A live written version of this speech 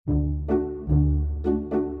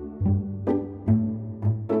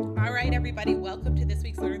everybody. Welcome to this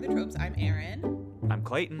week's Learning the Tropes. I'm Erin. I'm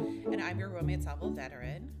Clayton. And I'm your romance novel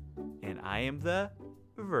veteran. And I am the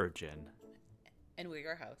Virgin. And we're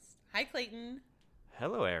your hosts. Hi, Clayton.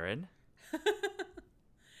 Hello, Erin.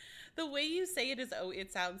 The way you say it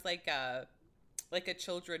it sounds like a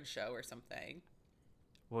children's show or something.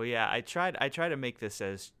 Well, yeah, I tried to make this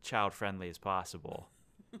as child-friendly as possible.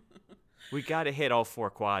 We got to hit all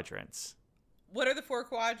four quadrants. What are the four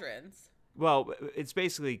quadrants? Well, it's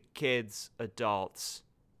basically kids, adults,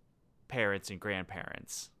 parents, and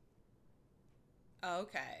grandparents.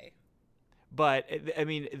 Okay. But, I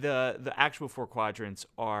mean, the actual four quadrants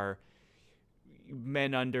are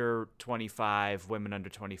men under 25, women under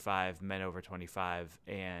 25, men over 25,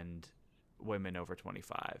 and women over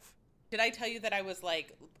 25. Did I tell you that I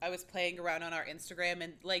was playing around on our Instagram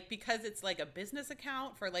and because it's like a business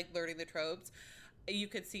account for Learning the Tropes, you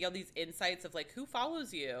could see all these insights of who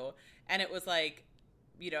follows you, and it was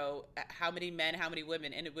how many men, how many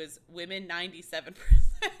women, and it was women 97%,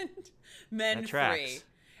 men 3.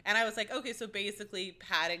 And I was like, okay, so basically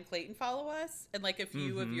Pat and Clayton follow us and a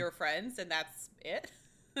few of your friends, and that's it.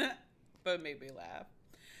 But it made me laugh.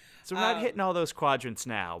 So we're not hitting all those quadrants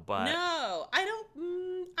now, but no, I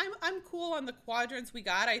don't. I'm cool on the quadrants we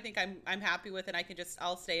got. I think I'm happy with it.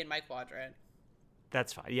 I'll stay in my quadrant.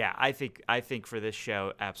 That's fine. Yeah, I think for this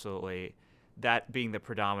show, absolutely, that being the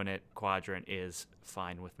predominant quadrant is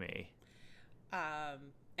fine with me.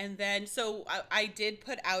 And then, so I did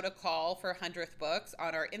put out a call for 100th books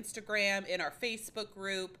on our Instagram, in our Facebook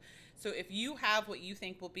group. So if you have what you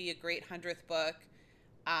think will be a great 100th book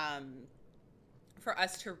for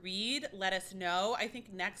us to read, let us know. I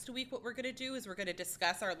think next week what we're going to do is we're going to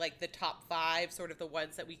discuss our the top 5, sort of the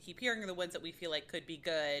ones that we keep hearing, or the ones that we feel could be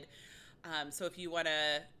good. So if you want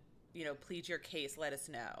to, plead your case, let us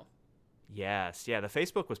know. Yes. Yeah, the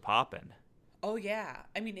Facebook was popping. Oh, yeah.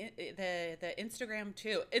 I mean, the Instagram,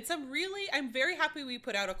 too. I'm very happy we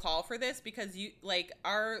put out a call for this because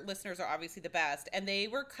our listeners are obviously the best. And they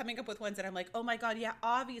were coming up with ones that I'm like, oh, my God, yeah,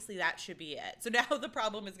 obviously that should be it. So now the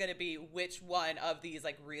problem is going to be which one of these,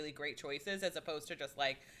 really great choices, as opposed to just,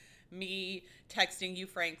 me texting you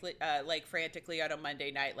frantically on a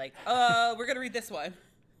Monday night, we're going to read this one.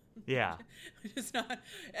 Yeah. It's not,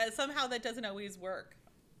 somehow that doesn't always work.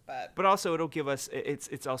 But also it'll give us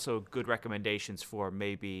it's also good recommendations for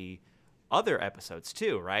maybe other episodes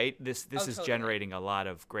too, right? This is totally. Generating a lot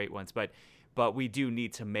of great ones, but we do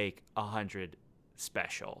need to make 100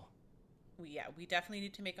 special. Yeah, we definitely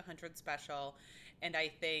need to make 100 special. And I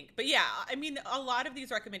think, but yeah, I mean, a lot of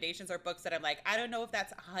these recommendations are books that I'm I don't know if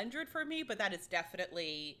that's 100 for me, but that is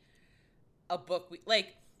definitely a book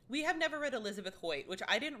we have never read Elizabeth Hoyt, which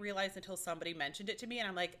I didn't realize until somebody mentioned it to me. And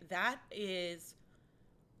I'm like, that is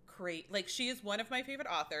great. She is one of my favorite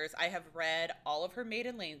authors. I have read all of her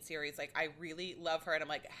Maiden Lane series. I really love her. And I'm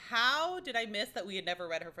like, how did I miss that we had never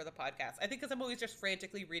read her for the podcast? I think because I'm always just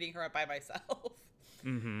frantically reading her by myself.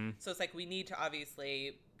 Mm-hmm. So it's we need to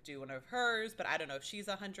obviously do one of hers, but I don't know if she's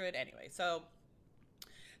 100. Anyway, so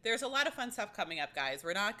there's a lot of fun stuff coming up, guys.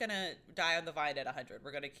 We're not going to die on the vine at 100.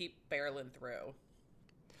 We're going to keep barreling through.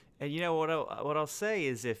 And you know what I'll say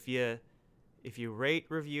is if you rate,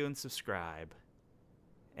 review, and subscribe,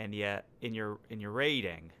 and yet in your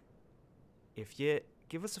rating, if you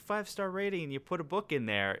give us a 5-star rating and you put a book in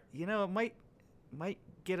there, it might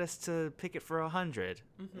get us to pick it for 100.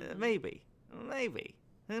 Mm-hmm. Maybe,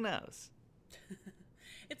 who knows?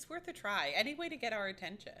 It's worth a try. Any way to get our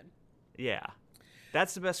attention. Yeah,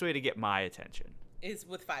 that's the best way to get my attention. Is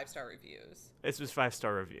with 5-star reviews. It's with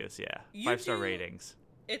 5-star reviews. Yeah, 5-star ratings.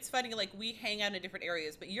 It's funny, we hang out in different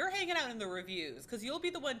areas, but you're hanging out in the reviews because you'll be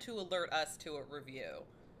the one to alert us to a review.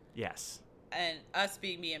 Yes. And us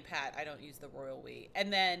being me and Pat, I don't use the royal we.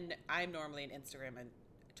 And then I'm normally on Instagram and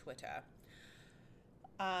Twitter.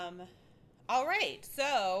 All right.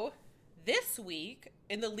 So this week,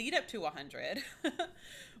 in the lead up to 100,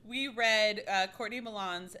 we read Courtney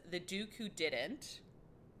Milan's The Duke Who Didn't.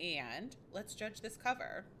 And let's judge this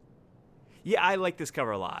cover. Yeah, I like this cover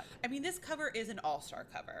a lot. I mean, this cover is an all-star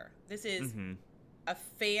cover. This is a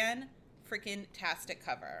fan-freaking-tastic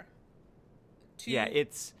cover.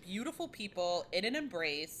 It's beautiful people in an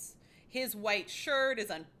embrace. His white shirt is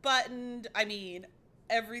unbuttoned. I mean,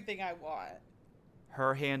 everything I want.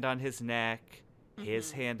 Her hand on his neck,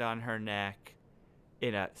 his hand on her neck,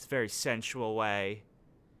 in a very sensual way.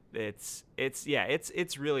 It's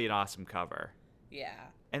really an awesome cover. Yeah.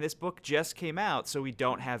 And this book just came out, so we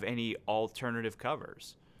don't have any alternative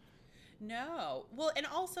covers. No. Well, and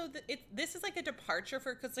also, this is a departure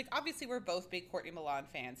because obviously we're both big Courtney Milan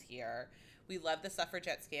fans here. We love the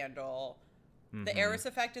suffragette scandal. Mm-hmm. The Heiress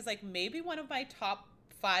Effect is maybe one of my top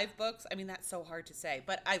 5 books. I mean, that's so hard to say,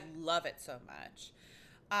 but I love it so much.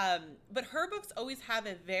 But her books always have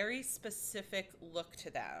a very specific look to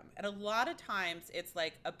them. And a lot of times it's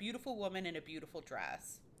like a beautiful woman in a beautiful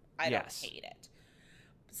dress. I don't hate it.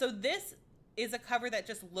 So this is a cover that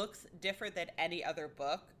just looks different than any other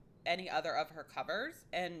book, any other of her covers.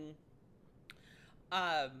 And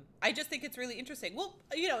I just think it's really interesting. Well,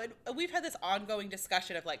 you know, we've had this ongoing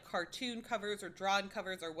discussion of like cartoon covers or drawn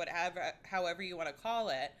covers or whatever, however you want to call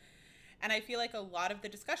it. And I feel like a lot of the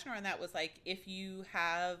discussion around that was like, if you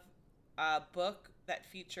have a book that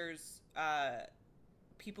features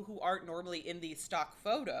people who aren't normally in these stock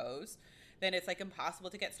photos, then it's like impossible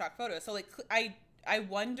to get stock photos. So like, I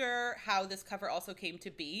wonder how this cover also came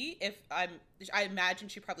to be. I imagine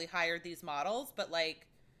she probably hired these models, but like,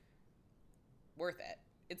 worth it.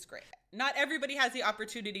 It's great. Not everybody has the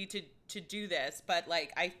opportunity to do this, but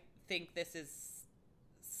like, I think this is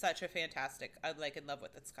such a fantastic, I'm like in love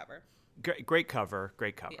with this cover. Great cover.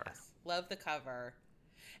 Yes, love the cover.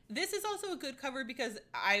 This is also a good cover because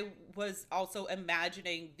I was also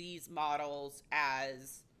imagining these models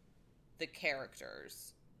as the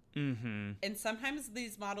characters. Mm-hmm. And sometimes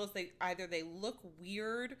these models, they look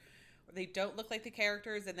weird or they don't look like the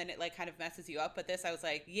characters, and then it like kind of messes you up. But this, I was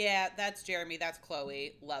like, yeah, that's Jeremy, that's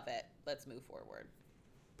Chloe. Love it. Let's move forward.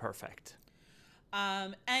 Perfect.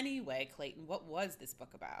 Anyway, Clayton, what was this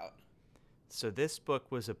book about? So this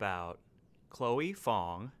book was about Chloe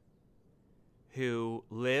Fong, who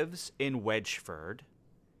lives in Wedgeford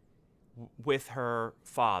with her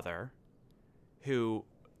father, who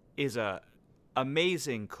is a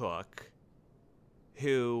amazing cook,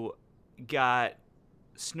 who got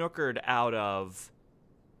snookered out of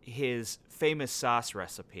his famous sauce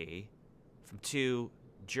recipe from 2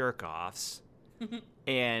 jerk-offs,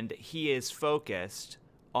 and he is focused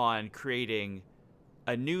on creating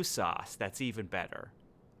a new sauce that's even better,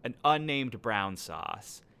 an unnamed brown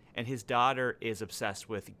sauce. And his daughter is obsessed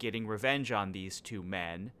with getting revenge on these 2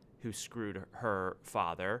 men who screwed her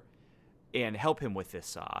father and help him with this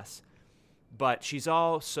sauce. But she's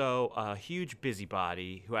also a huge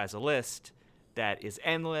busybody who has a list that is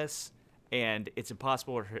endless, and it's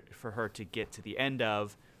impossible for her to get to the end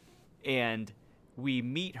of. And we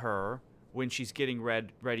meet her when she's getting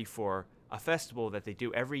ready for a festival that they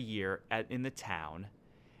do every year in the town.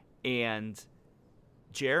 And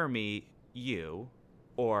Jeremy Yu,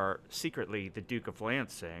 or secretly the Duke of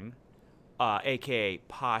Lansing, a.k.a.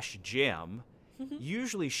 Posh Jim,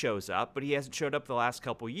 usually shows up, but he hasn't showed up the last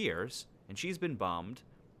couple years, and she's been bummed.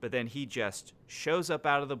 But then he just shows up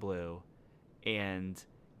out of the blue, and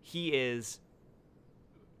he is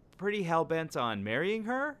pretty hell-bent on marrying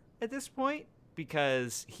her at this point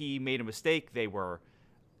because he made a mistake. They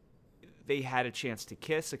had a chance to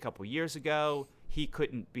kiss a couple years ago. He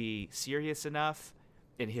couldn't be serious enough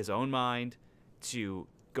in his own mind to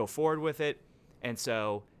go forward with it, and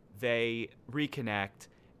so they reconnect,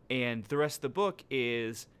 and the rest of the book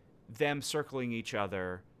is them circling each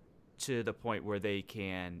other to the point where they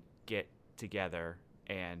can get together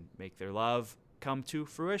and make their love come to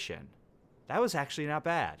fruition. That was actually not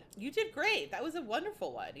bad. You did great. That was a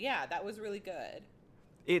wonderful one. Yeah, that was really good.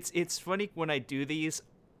 It's funny when I do these,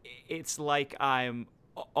 it's like I'm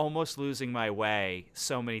almost losing my way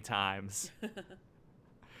so many times.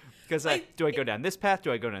 Because do I go down this path?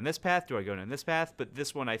 Do I go down this path? Do I go down this path? But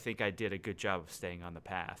this one, I think I did a good job of staying on the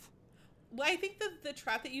path. Well, I think the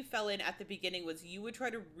trap that you fell in at the beginning was you would try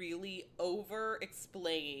to really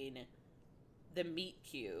over-explain the meet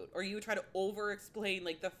cute, or you would try to over-explain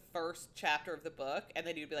like the first chapter of the book, and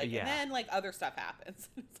then you'd be like, and then like other stuff happens.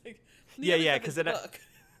 It's like, yeah, because then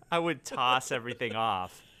I would toss everything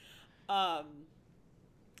off.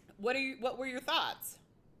 What were your thoughts?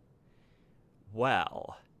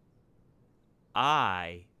 Well,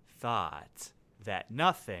 I thought that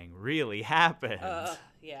nothing really happened.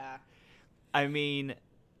 Yeah. I mean,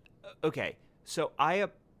 okay, so I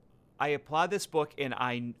applaud this book, and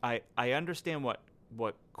I understand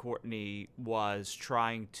what Courtney was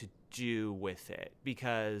trying to do with it,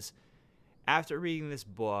 because after reading this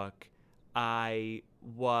book, I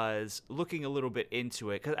was looking a little bit into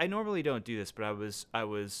it, because I normally don't do this, but I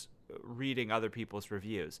was reading other people's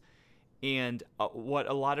reviews, and what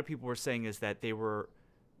a lot of people were saying is that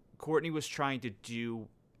Courtney was trying to do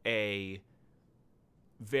a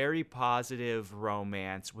very positive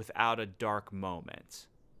romance without a dark moment.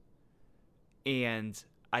 And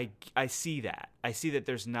I see that. I see that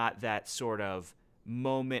there's not that sort of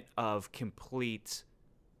moment of complete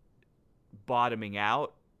bottoming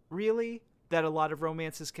out, really, that a lot of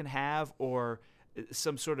romances can have, or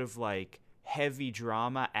some sort of like heavy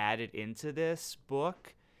drama added into this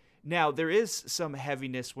book, Now, there is some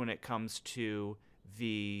heaviness when it comes to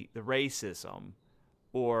the racism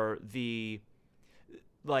or the,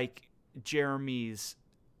 like, Jeremy's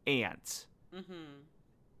aunt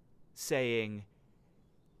saying,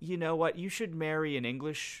 you know what, you should marry an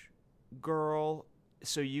English girl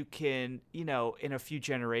so you can, in a few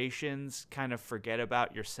generations kind of forget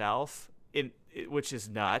about yourself, which is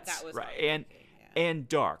nuts, that was right? And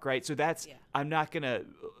dark, right? So that's I'm not gonna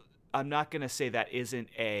say that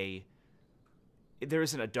there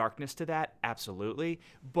isn't a darkness to that, absolutely,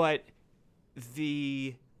 but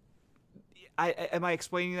am I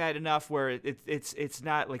explaining that enough where it's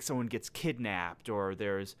not like someone gets kidnapped or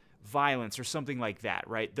there's violence or something like that,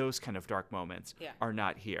 right? Those kind of dark moments are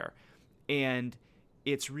not here. And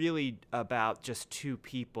it's really about just two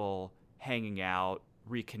people hanging out,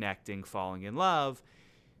 reconnecting, falling in love.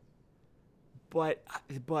 But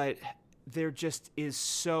there just is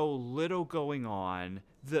so little going on.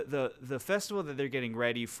 The festival that they're getting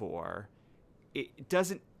ready for, it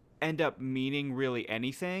doesn't end up meaning really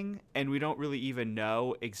anything, and we don't really even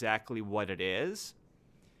know exactly what it is.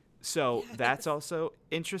 So that's also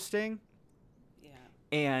interesting. Yeah.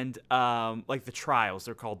 And like the trials,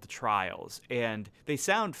 they're called the trials, and they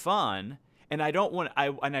sound fun. And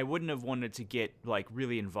I wouldn't have wanted to get like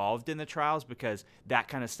really involved in the trials because that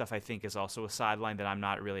kind of stuff I think is also a sideline that I'm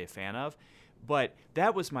not really a fan of. But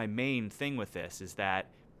that was my main thing with this, is that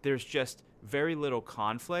there's just very little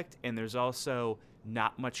conflict and there's also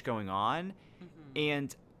not much going on.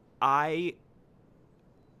 And I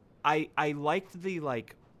liked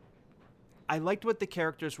I liked what the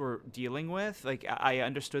characters were dealing with. Like, I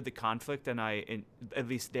understood the conflict and at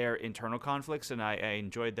least their internal conflicts, and I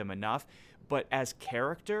enjoyed them enough. But as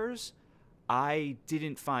characters, I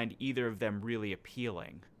didn't find either of them really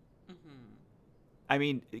appealing. I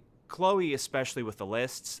mean, Chloe, especially with the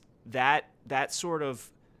lists, that sort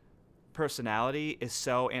of personality is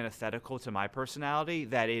so antithetical to my personality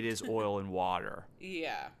that it is oil and water.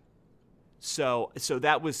 Yeah. So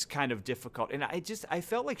that was kind of difficult. And I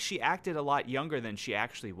felt like she acted a lot younger than she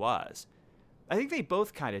actually was. I think they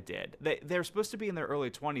both kind of did. They're supposed to be in their early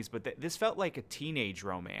 20s, but this felt like a teenage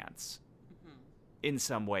romance in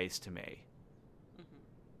some ways to me.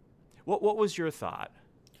 What was your thought?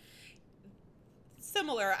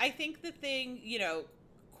 Similar. I think the thing,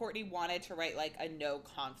 Courtney wanted to write like a no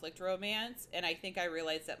conflict romance, and I think I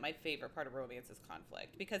realized that my favorite part of romance is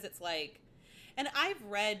conflict, because it's like, and I've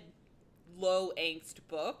read low angst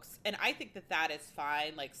books, and I think that is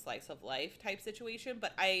fine, like slice of life type situation,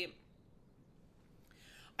 but I've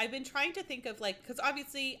been trying to think of like, because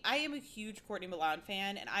obviously I am a huge Courtney Milan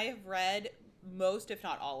fan, and I have read most, if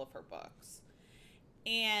not all, of her books,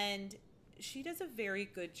 and she does a very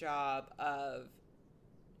good job of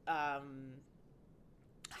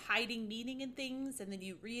hiding meaning in things, and then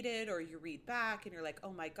you read it or you read back and you're like,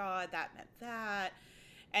 oh my god, that meant that,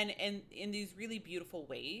 and in these really beautiful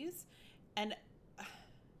ways. And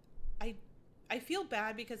I feel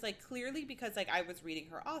bad because like, clearly, because like I was reading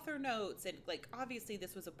her author notes, and like obviously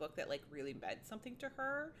this was a book that like really meant something to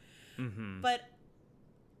her, but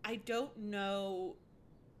I don't know,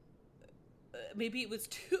 maybe it was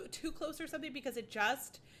too close or something, because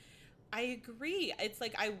I agree. It's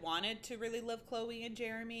like I wanted to really love Chloe and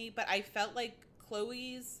Jeremy, but I felt like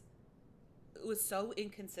Chloe's was so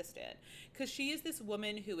inconsistent, because she is this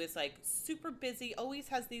woman who is like super busy, always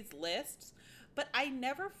has these lists, but I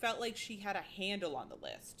never felt like she had a handle on the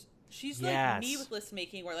list. She's like me with list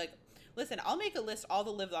making, where like, listen, I'll make a list all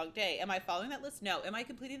the live long day. Am I following that list? No. Am I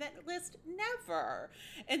completing that list? Never.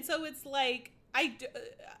 And so it's like, I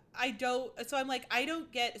don't, so I'm like, I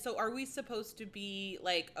don't get, so are we supposed to be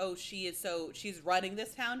like, oh, she's running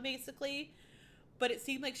this town basically? But it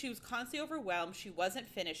seemed like she was constantly overwhelmed. She wasn't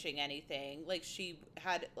finishing anything. Like, she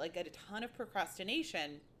had like a ton of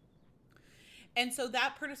procrastination. And so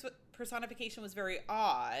that personification was very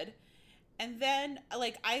odd. And then,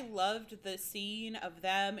 like, I loved the scene of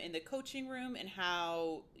them in the coaching room and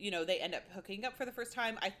how, they end up hooking up for the first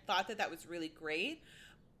time. I thought that was really great.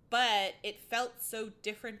 But it felt so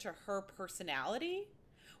different to her personality,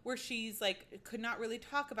 where she's like, could not really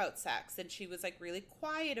talk about sex, and she was like really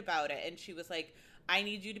quiet about it, and she was like, I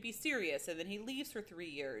need you to be serious, and then he leaves for 3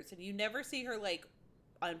 years, and you never see her like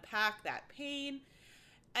unpack that pain,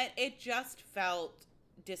 and it just felt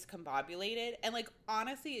discombobulated. And like,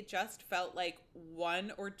 honestly, it just felt like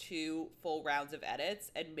 1 or 2 full rounds of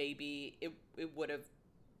edits, and maybe it would have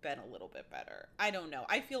been a little bit better. I don't know.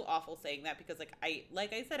 I feel awful saying that, because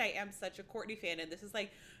like I said, I am such a Courtney fan, and this is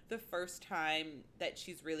like the first time that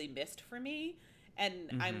she's really missed for me, and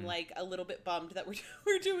I'm like a little bit bummed that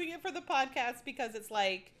we're doing it for the podcast, because it's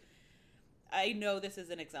like, I know this is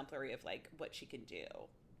an exemplary of like what she can do.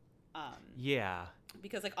 Yeah.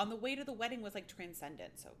 Because like on the way to the wedding was like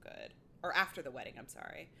transcendent, so good. Or after the wedding, I'm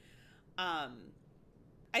sorry.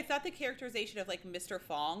 I thought the characterization of like Mr.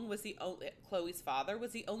 Fong was Chloe's father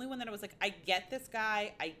was the only one that I was like, I get this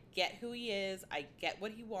guy, I get who he is, I get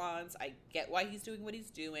what he wants, I get why he's doing what he's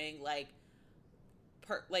doing. Like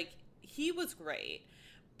he was great.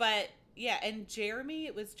 But yeah, and Jeremy,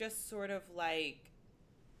 it was just sort of like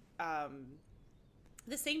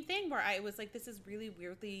the same thing where I was like, this is really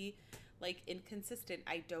weirdly like inconsistent.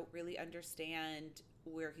 I don't really understand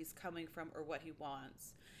where he's coming from or what he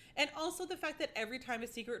wants. And also the fact that every time a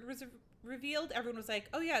secret was revealed, everyone was like,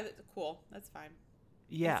 oh yeah, that's cool, that's fine.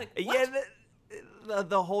 Yeah. Like, yeah,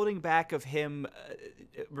 the holding back of him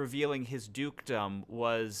revealing his dukedom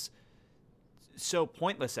was so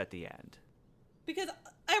pointless at the end. Because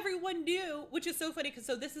everyone knew, which is so funny, because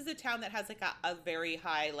so this is a town that has like a very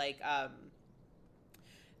high like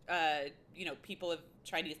people of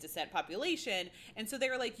Chinese descent population, and so they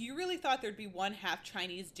were like, you really thought there'd be one half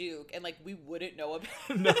Chinese duke and like we wouldn't know about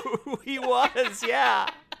him. No, he was. Yeah.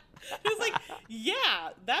 It was like, yeah,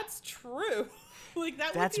 that's true. Like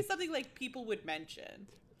that would be something like people would mention.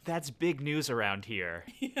 That's big news around here.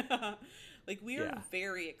 Yeah. Like we are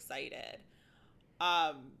very excited.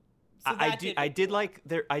 I did like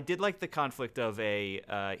the conflict of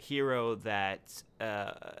a hero that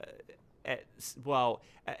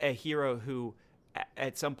a hero who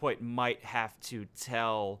at some point might have to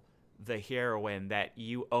tell the heroine that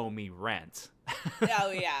you owe me rent.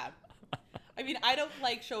 Oh yeah. I mean, I don't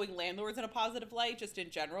like showing landlords in a positive light just in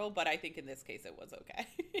general, but I think in this case it was okay.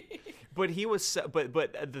 But he was but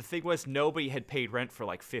the thing was, nobody had paid rent for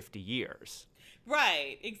like 50 years.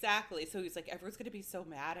 Right, exactly. So he's like, everyone's going to be so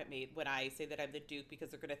mad at me when I say that I'm the Duke because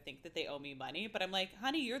they're going to think that they owe me money. But I'm like,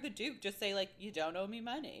 honey, you're the Duke. Just say, like, you don't owe me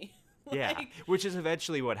money. Like, yeah, which is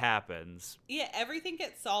eventually what happens. Yeah, everything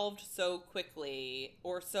gets solved so quickly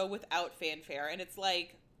or so without fanfare. And it's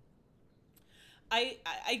like,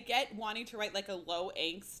 I get wanting to write, like, a low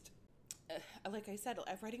angst. Like I said,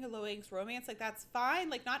 writing a low angst romance, like, that's fine.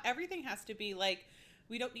 Like, not everything has to be, like,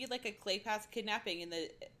 we don't need like a Clay Pass kidnapping in the,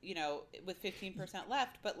 with 15%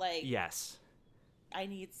 left, but like, yes, I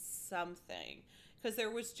need something. Because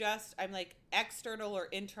there was just, I'm like, external or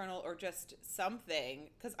internal or just something.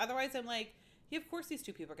 Because otherwise I'm like, yeah, of course these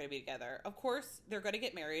two people are going to be together. Of course they're going to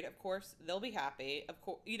get married. Of course they'll be happy. Of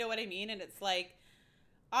course, you know what I mean? And it's like,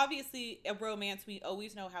 obviously a romance, we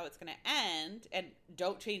always know how it's going to end. And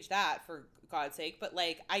don't change that for God's sake. But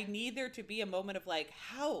like, I need there to be a moment of like,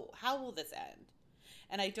 how will this end?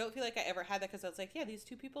 And I don't feel like I ever had that because I was like, yeah, these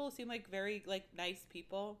two people seem like very, like, nice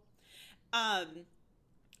people. And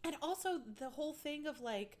also the whole thing of,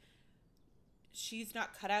 like, she's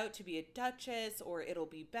not cut out to be a duchess or it'll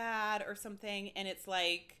be bad or something. And it's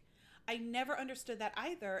like, I never understood that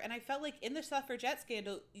either. And I felt like in the suffragette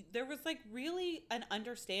scandal, there was, like, really an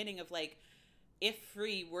understanding of, like, if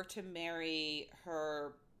Free were to marry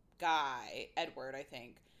her guy, Edward, I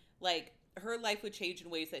think, like, her life would change in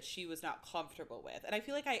ways that she was not comfortable with. And I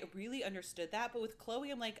feel like I really understood that. But with Chloe,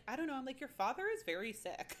 I'm like, I don't know. I'm like, your father is very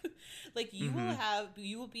sick. Like, you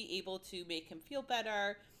will be able to make him feel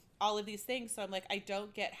better, all of these things. So I'm like, I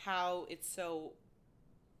don't get how it's so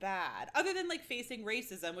bad. Other than, like, facing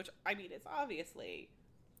racism, which, I mean, it's obviously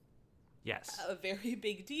a very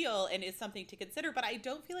big deal and is something to consider. But I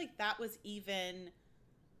don't feel like that was even,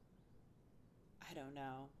 I don't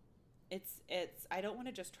know. It's I don't want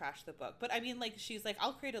to just trash the book, but I mean, like, she's like,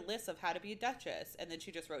 I'll create a list of how to be a duchess, and then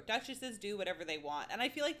she just wrote, duchesses do whatever they want. And I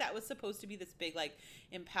feel like that was supposed to be this big, like,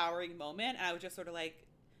 empowering moment, and I was just sort of like,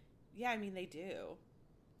 yeah, I mean, they do.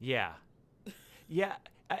 Yeah. Yeah,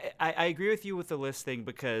 I agree with you with the list thing,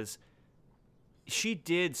 because she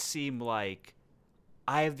did seem like,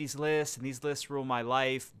 I have these lists, and these lists rule my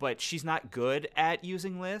life, but she's not good at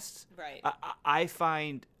using lists. Right.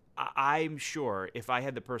 I'm sure if I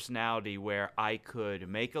had the personality where I could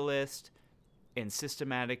make a list and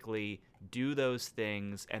systematically do those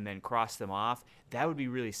things and then cross them off, that would be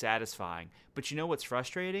really satisfying. But you know what's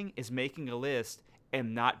frustrating is making a list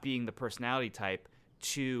and not being the personality type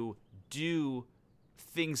to do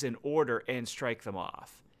things in order and strike them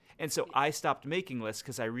off. And so I stopped making lists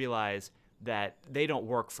because I realized that they don't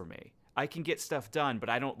work for me. I can get stuff done, but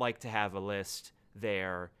I don't like to have a list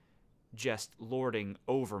there just lording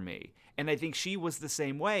over me. And I think she was the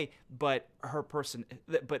same way, but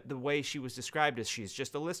but the way she was described is she's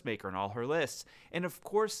just a list maker in all her lists. And of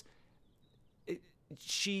course,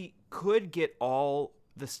 she could get all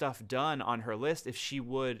the stuff done on her list if she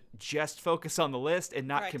would just focus on the list and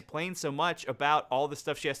not complain so much about all the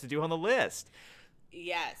stuff she has to do on the list.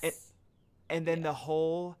 Yes. And then the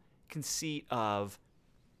whole conceit of,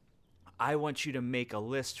 I want you to make a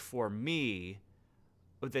list for me,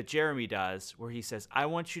 that Jeremy does, where he says, I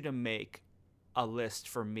want you to make a list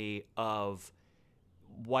for me of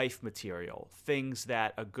wife material, things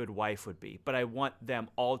that a good wife would be, but I want them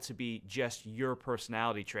all to be just your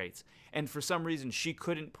personality traits. And for some reason, she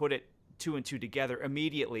couldn't put it two and two together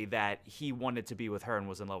immediately that he wanted to be with her and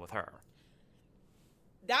was in love with her.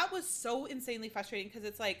 That was so insanely frustrating, because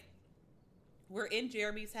it's like, we're in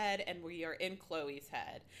Jeremy's head and we are in Chloe's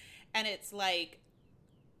head. And it's like,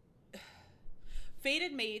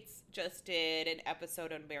 Fated Mates just did an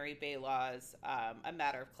episode on Mary Baylaw's A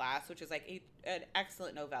Matter of Class, which is like an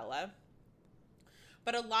excellent novella.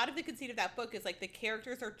 But a lot of the conceit of that book is like the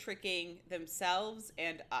characters are tricking themselves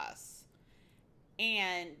and us.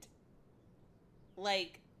 And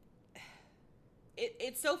like,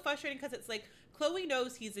 it's so frustrating, because it's like, Chloe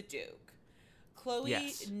knows he's a duke.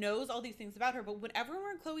 Chloe knows all these things about her, but whenever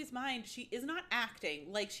we're in Chloe's mind, she is not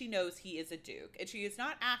acting like she knows he is a duke. And she is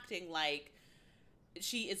not acting like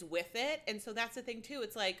she is with it. And so that's the thing too.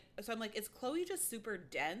 It's like, so I'm like, is Chloe just super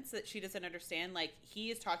dense that she doesn't understand, like, he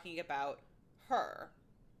is talking about her?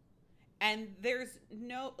 And there's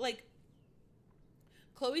no, like,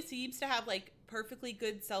 Chloe seems to have like perfectly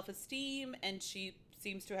good self-esteem, and she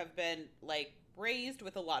seems to have been like raised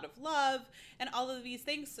with a lot of love and all of these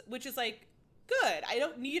things, which is like good. I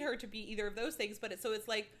don't need her to be either of those things, but it's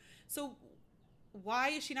like, so why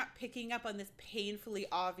is she not picking up on this painfully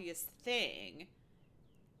obvious thing?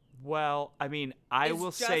 Well, I mean, I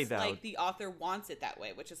will say, though, like the author wants it that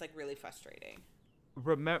way, which is like really frustrating.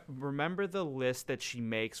 Remember the list that she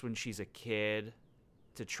makes when she's a kid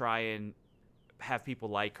to try and have people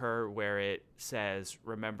like her, where it says,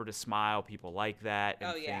 remember to smile, people like that,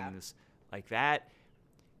 and things like that?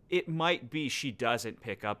 It might be she doesn't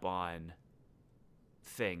pick up on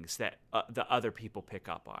things that the other people pick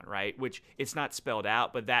up on, right? Which, it's not spelled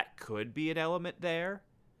out, but that could be an element there.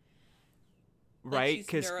 Like, right,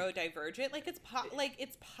 she's neurodivergent. Like,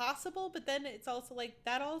 it's possible, but then it's also like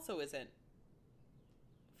that also isn't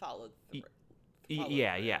followed through.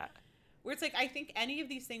 Yeah. Where it's like, I think any of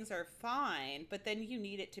these things are fine, but then you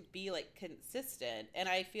need it to be like consistent. And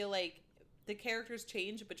I feel like the characters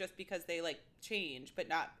change, but just because they like change, but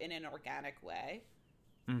not in an organic way.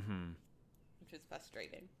 Mm-hmm. Which is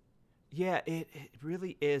frustrating. Yeah, it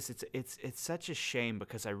really is. It's such a shame,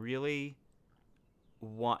 because I really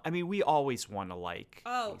we always want to like.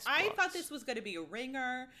 Oh, I thought this was going to be a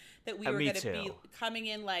ringer, that we were going to be coming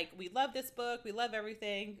in like, we love this book, we love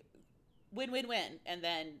everything, win, win, win. And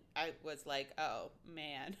then I was like, oh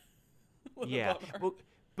man. Yeah, well,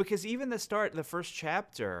 because even the first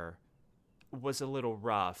chapter was a little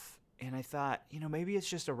rough, and I thought, maybe it's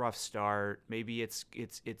just a rough start. Maybe it's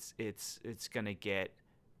going to get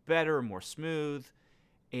better and more smooth,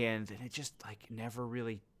 and then it just like never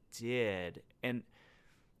really did. And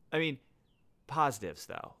I mean, positives,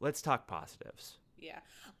 though. Let's talk positives. Yeah.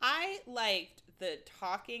 I liked the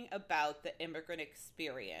talking about the immigrant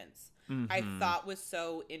experience. Mm-hmm. I thought was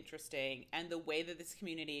so interesting, and the way that this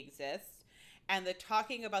community exists, and the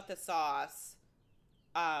talking about the sauce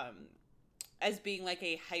as being like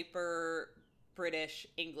a hyper British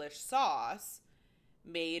English sauce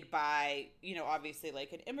made by, obviously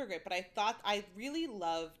like an immigrant. But I really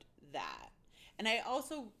loved that. And I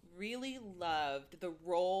also really loved the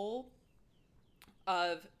role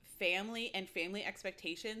of family and family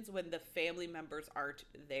expectations when the family members aren't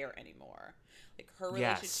there anymore. Like, her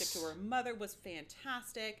relationship to her mother was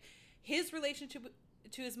fantastic. His relationship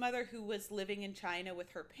to his mother, who was living in China with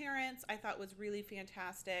her parents, I thought was really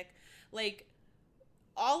fantastic. Like,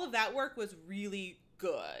 all of that work was really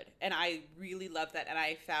good, and I really loved that, and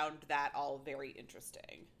I found that all very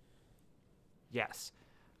interesting. Yes.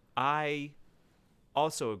 I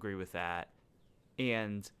also agree with that.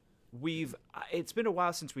 And it's been a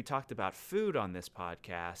while since we talked about food on this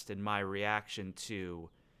podcast, and my reaction to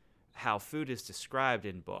how food is described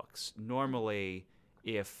in books. Normally,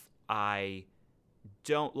 if I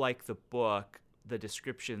don't like the book, the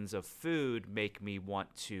descriptions of food make me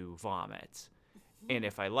want to vomit. And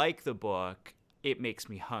if I like the book, it makes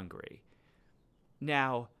me hungry.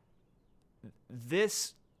 Now,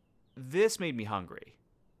 this made me hungry.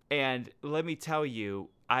 And let me tell you,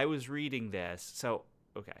 I was reading this. So,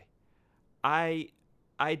 okay. I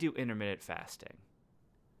do intermittent fasting.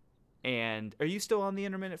 And are you still on the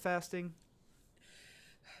intermittent fasting?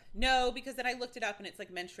 No, because then I looked it up, and it's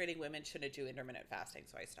like menstruating women shouldn't do intermittent fasting,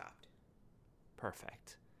 so I stopped.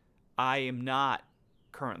 Perfect. I am not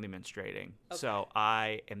currently menstruating, so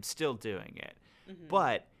I am still doing it. Mm-hmm.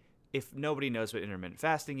 But if nobody knows what intermittent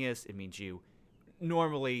fasting is, it means you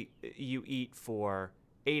normally you eat for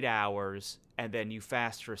 8 hours and then you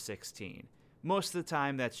fast for 16. Most of the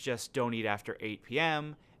time, that's just don't eat after 8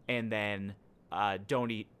 p.m. and then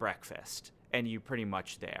don't eat breakfast. And you pretty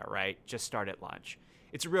much there, right? Just start at lunch.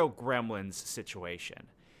 It's a real Gremlins situation.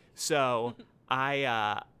 So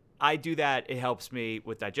I do that. It helps me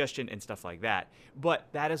with digestion and stuff like that. But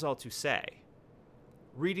that is all to say,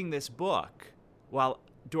 reading this book while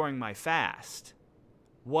during my fast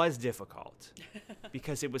was difficult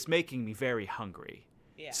because it was making me very hungry.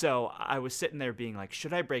 Yeah. So I was sitting there being like,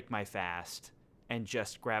 should I break my fast and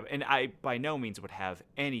just grab? And I by no means would have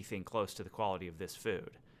anything close to the quality of this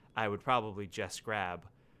food. I would probably just grab,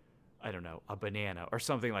 I don't know, a banana or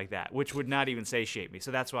something like that, which would not even satiate me.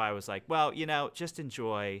 So that's why I was like, well, just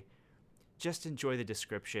enjoy the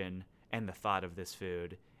description and the thought of this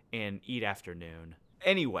food and eat after noon.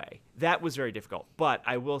 Anyway, that was very difficult. But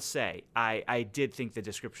I will say, I did think the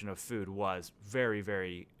description of food was very,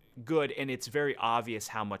 very good. And it's very obvious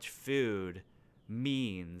how much food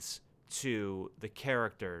means to the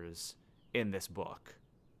characters in this book.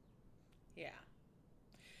 Yeah.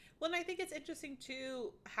 Well, and I think it's interesting,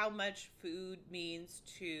 too, how much food means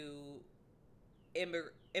to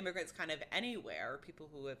immigrants kind of anywhere, people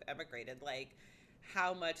who have emigrated, like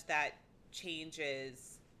how much that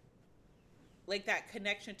changes, like that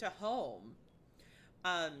connection to home.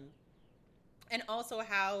 And also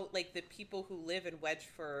how, like, the people who live in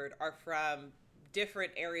Wedgeford are from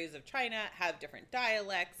different areas of China, have different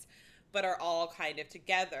dialects, but are all kind of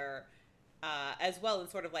together. As well, and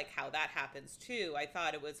sort of like how that happens too. I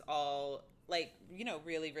thought it was all like,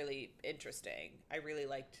 really, really interesting. I really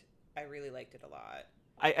liked it a lot.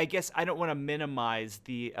 I guess I don't want to minimize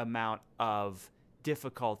the amount of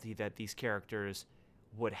difficulty that these characters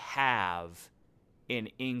would have in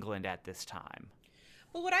England at this time.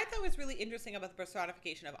 Well, what I thought was really interesting about the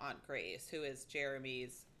personification of Aunt Grace, who is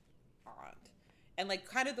Jeremy's aunt, and like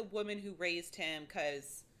kind of the woman who raised him,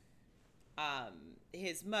 because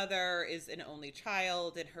his mother is an only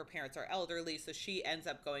child and her parents are elderly, so she ends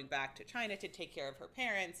up going back to China to take care of her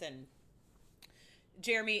parents, and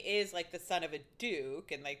Jeremy is like the son of a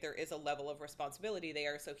duke, and like there is a level of responsibility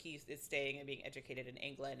there, so he is staying and being educated in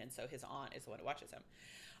England, and so his aunt is the one who watches him.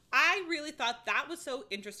 I really thought that was so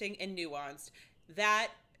interesting and nuanced that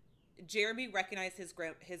Jeremy recognized his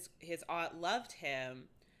aunt loved him.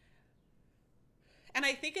 And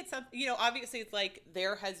I think it's something, obviously it's like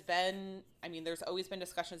there's always been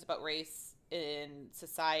discussions about race in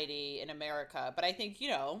society in America. But I think,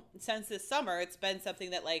 since this summer, it's been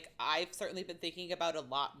something that like I've certainly been thinking about a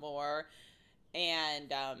lot more.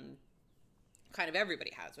 And kind of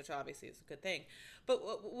everybody has, which obviously is a good thing. But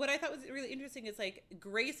what I thought was really interesting is like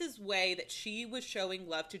Grace's way that she was showing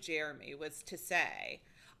love to Jeremy was to say,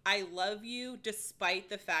 I love you despite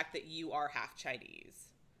the fact that you are half Chinese.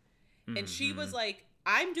 And she was like,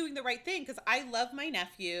 I'm doing the right thing because I love my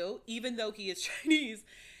nephew, even though he is Chinese.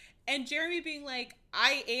 And Jeremy being like,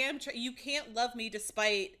 you can't love me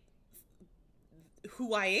despite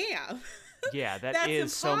who I am. Yeah, that is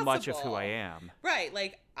impossible. So much of who I am. Right.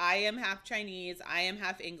 Like, I am half Chinese. I am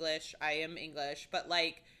half English. I am English. But,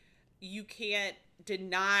 like, you can't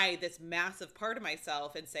deny this massive part of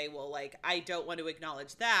myself and say, well, like, I don't want to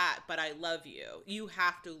acknowledge that, but I love you. You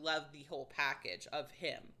have to love the whole package of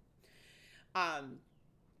him.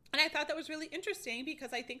 And I thought that was really interesting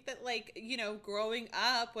because I think that, like, growing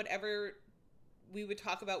up, whenever we would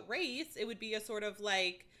talk about race, it would be a sort of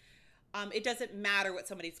like, it doesn't matter what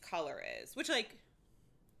somebody's color is, which, like,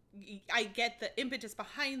 I get the impetus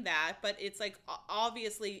behind that, but it's like,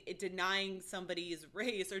 obviously denying somebody's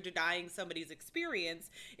race or denying somebody's experience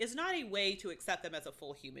is not a way to accept them as a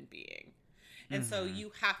full human being. And so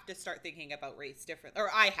you have to start thinking about race different, or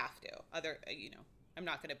I have to. I'm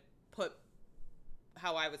not going to put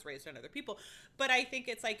how I was raised on other people, but I think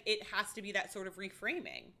it's like it has to be that sort of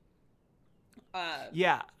reframing. I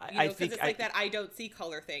think it's like that I don't see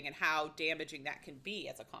color thing and how damaging that can be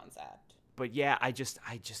as a concept. But yeah, I just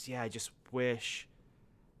wish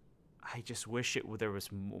there was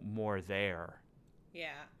more there.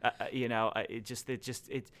 Yeah.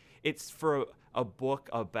 It's for a book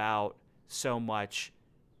about so much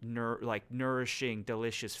nourishing,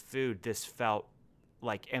 delicious food. This felt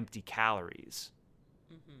like empty calories.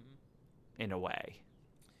 In a way.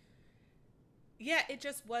 Yeah, it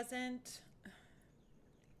just wasn't.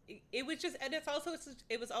 It was just, and it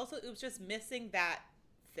was just missing that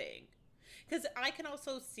thing. Because I can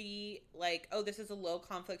also see, like, oh, this is a low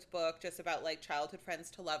conflict book just about, like, childhood friends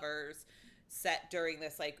to lovers set during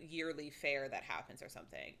this, like, yearly fair that happens or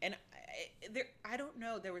something. And I don't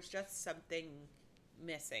know, there was just something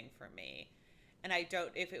missing for me. and I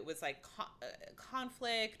don't if it was like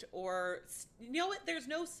conflict or you know what? There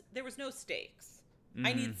was no stakes.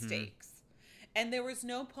 I need stakes, and there was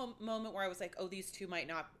no moment where I was like, oh, these two might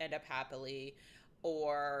not end up happily,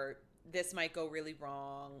 or this might go really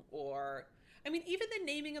wrong, or I mean, even the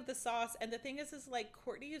naming of the sauce. And the thing is like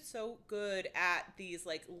Courtney is so good at these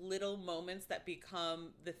like little moments that become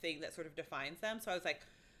the thing that sort of defines them. So I was like,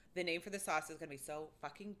 the name for the sauce is going to be so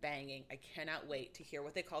fucking banging. I cannot wait to hear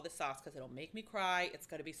what they call the sauce because it'll make me cry. It's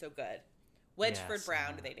going to be so good. Wedgeford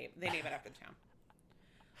Brown, they name it after the town.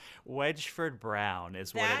 Wedgeford Brown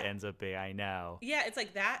is what it ends up being. I know. Yeah, it's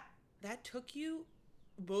like that took you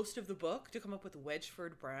most of the book to come up with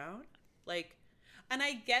Wedgeford Brown. Like, and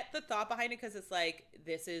I get the thought behind it because it's like,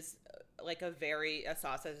 this is like a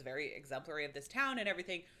sauce that is very exemplary of this town and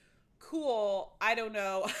everything. Cool. I don't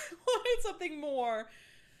know. I wanted something more.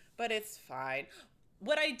 But it's fine.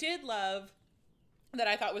 What I did love that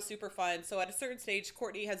I thought was super fun. So at a certain stage,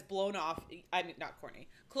 Chloe has blown off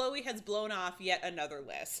yet another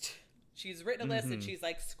list. She's written a list and she's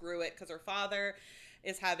like, screw it. Because her father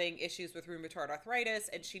is having issues with rheumatoid arthritis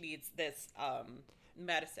and she needs this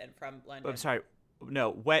medicine from London. I'm sorry.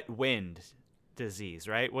 No, wet wind disease,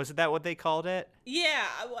 right? Wasn't that what they called it? Yeah.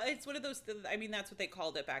 Well, it's one of those, I mean, that's what they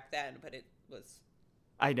called it back then, but it was...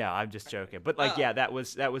 I know, I'm just joking. But like, yeah,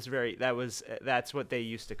 that's what they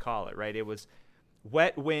used to call it, right? It was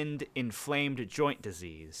wet wind inflamed joint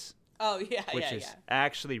disease. Oh, yeah, which is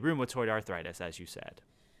actually rheumatoid arthritis, as you said.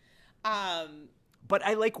 But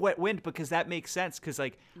I like wet wind because that makes sense. Because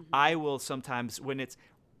like, I will sometimes, when it's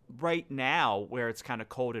right now where it's kind of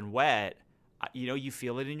cold and wet, you know, you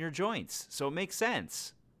feel it in your joints. So it makes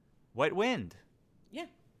sense. Wet wind. Yeah.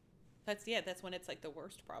 That's when it's like the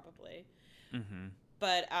worst, probably. Mm-hmm.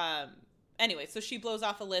 But anyway, so she blows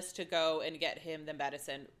off a list to go and get him the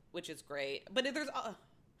medicine, which is great. But there's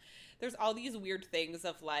all these weird things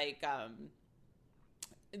of like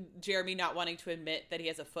Jeremy not wanting to admit that he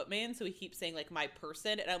has a footman, so he keeps saying like my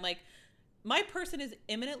person, and I'm like, my person is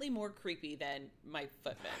imminently more creepy than my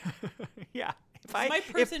footman. Yeah, if I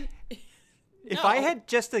had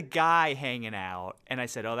just a guy hanging out and I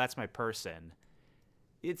said, oh, that's my person.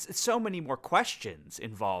 It's so many more questions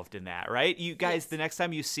involved in that, right? You guys, The next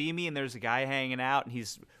time you see me and there's a guy hanging out and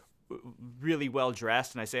he's really well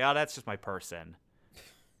dressed and I say, oh, that's just my person.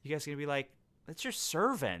 You guys are going to be like, that's your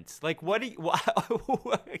servant. Like, what are you,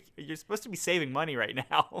 you're supposed to be saving money right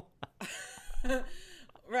now.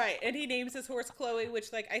 Right. And he names his horse Chloe,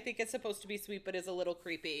 which like, I think is supposed to be sweet, but is a little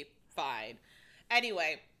creepy. Fine.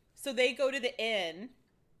 Anyway, so they go to the inn.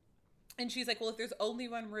 And she's like, well, if there's only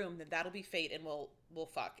one room, then that'll be fate, and we'll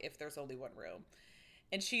fuck if there's only one room.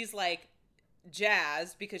 And she's like,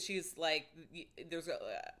 jazzed, because she's like,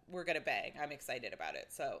 we're gonna bang. I'm excited about it.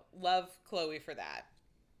 So love Chloe for that.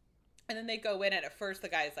 And then they go in, and at first the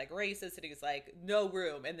guy's like racist, and he's like, no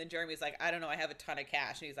room. And then Jeremy's like, I don't know, I have a ton of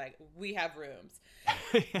cash. And he's like, we have rooms.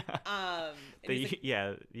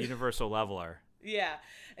 The universal leveler. Yeah.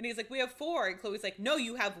 And he's like, we have 4. And Chloe's like, no,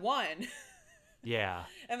 you have 1. Yeah.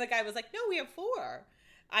 And the guy was like, no, we have 4.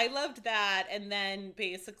 I loved that. And then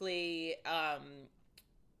basically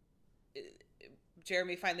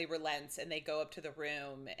Jeremy finally relents and they go up to the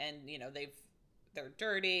room and, you know, they're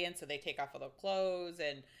dirty. And so they take off all their clothes.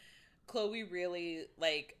 And Chloe really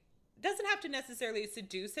like doesn't have to necessarily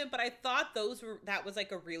seduce him. But I thought that was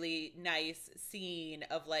like a really nice scene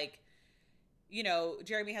of like, you know,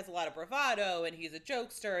 Jeremy has a lot of bravado and he's a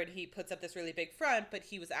jokester and he puts up this really big front, but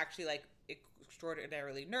he was actually like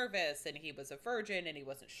extraordinarily nervous and he was a virgin and he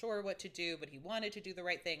wasn't sure what to do, but he wanted to do the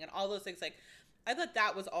right thing and all those things. Like, I thought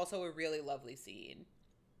that was also a really lovely scene.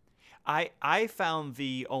 I found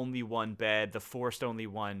the only one bed, the forced only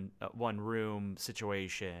one room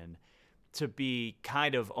situation to be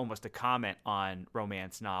kind of almost a comment on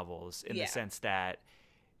romance novels in the sense that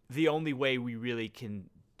the only way we really can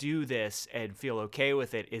do this and feel okay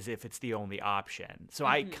with it is if it's the only option. So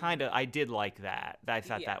I did like that. I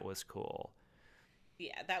thought that was cool.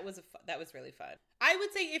 Yeah, that was really fun. I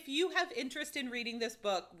would say if you have interest in reading this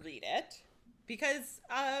book, read it because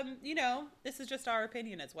you know, this is just our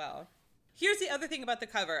opinion as well. Here's the other thing about the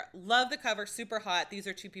cover. Love the cover, super hot. These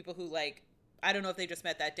are two people who like, I don't know if they just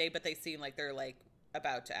met that day, but they seem like they're like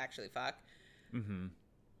about to actually fuck. Mm-hmm.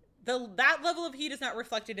 That level of heat is not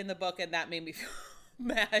reflected in the book, and that made me feel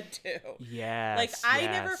mad too. Yes. Like I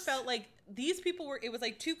never felt like these people were, it was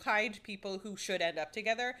like two kind people who should end up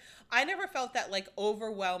together. I never felt that like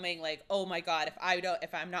overwhelming, like, oh my God,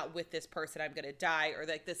 if I'm not with this person, I'm going to die, or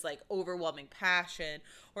like this like overwhelming passion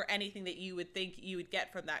or anything that you would think you would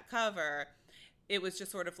get from that cover. It was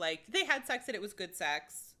just sort of like they had sex and it was good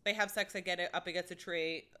sex. They have sex up against a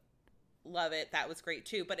tree. love it. That was great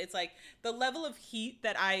too. But it's like the level of heat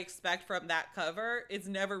that I expect from that cover is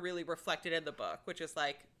never really reflected in the book, which is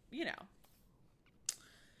like,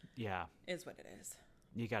 Yeah. is what it is.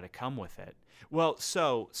 You got to come with it. Well,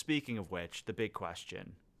 so speaking of which, the big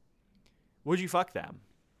question: would you fuck them?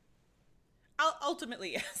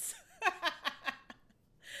 Ultimately, yes.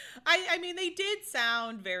 I mean, they did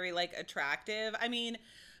sound very like attractive. I mean,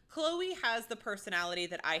 Chloe has the personality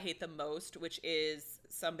that I hate the most, which is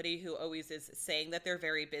somebody who always is saying that they're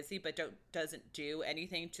very busy, but doesn't do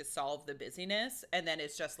anything to solve the busyness. And then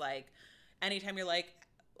it's just like, anytime you're like,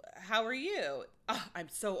 how are you? Oh, I'm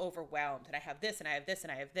so overwhelmed, and I have this, and I have this,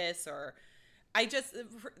 and I have this, or I just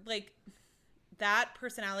like that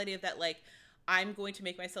personality of that, like, I'm going to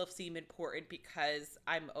make myself seem important because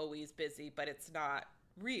I'm always busy, but it's not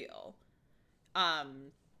real.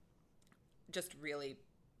 Just really.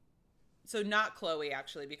 So not Chloe,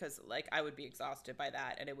 actually, because like I would be exhausted by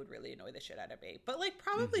that and it would really annoy the shit out of me. But like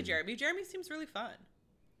probably Jeremy. Jeremy seems really fun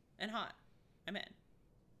and hot. I'm in.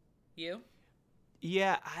 You?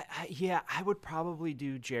 Yeah, I would probably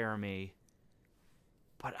do Jeremy.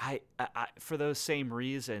 But I for those same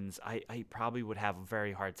reasons, I probably would have a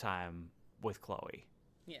very hard time with Chloe.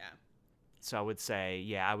 Yeah. So I would say,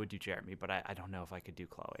 yeah, I would do Jeremy, but I don't know if I could do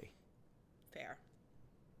Chloe. Fair.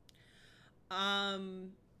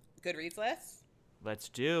 Goodreads list? Let's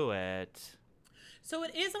do it. So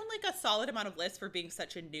it is on like a solid amount of lists for being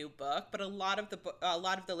such a new book, but a lot of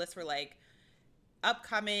the lists were like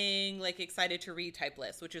upcoming, like excited to read type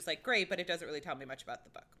lists, which is like great, but it doesn't really tell me much about the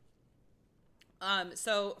book.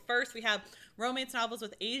 So first we have romance novels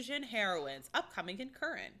with Asian heroines, upcoming and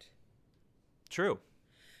current. True.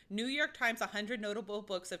 New York Times 100 notable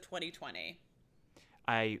books of 2020.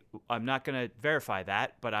 I'm not going to verify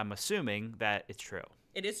that, but I'm assuming that it's true.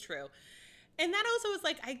 It is true. And that also is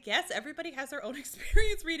like, I guess everybody has their own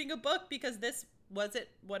experience reading a book, because this wasn't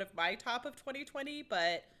one of my top of 2020,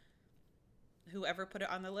 but whoever put it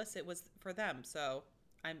on the list, it was for them. So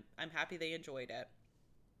I'm happy they enjoyed it.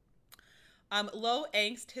 Low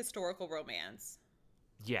angst historical romance.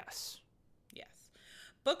 Yes. Yes.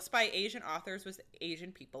 Books by Asian authors with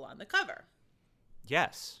Asian people on the cover.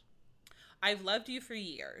 Yes. I've loved you for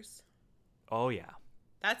years. Oh, yeah.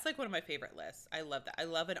 That's like one of my favorite lists. I love that. I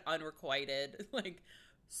love an unrequited, like,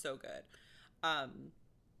 so good.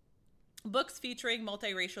 Books featuring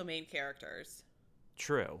multiracial main characters.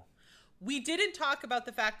 True. We didn't talk about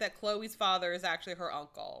the fact that Chloe's father is actually her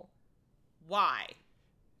uncle. Why?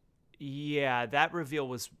 Yeah, that reveal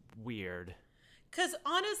was weird. Because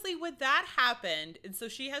honestly, when that happened, and so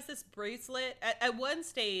she has this bracelet, at one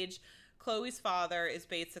stage, Chloe's father is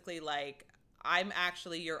basically like, I'm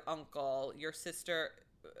actually your uncle.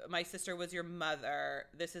 My sister was your mother.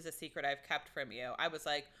 This is a secret I've kept from you. I was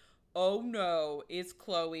like, oh no, is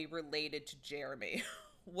Chloe related to Jeremy?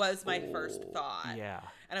 Was my first thought. Yeah.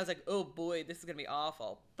 And I was like, oh boy, this is going to be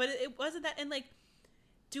awful. But it wasn't that. And like,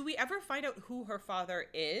 do we ever find out who her father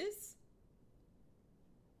is?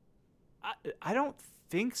 I don't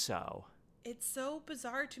think so. It's so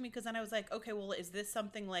bizarre to me, because then I was like, okay, well, is this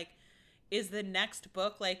something like, is the next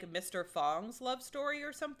book like Mr. Fong's love story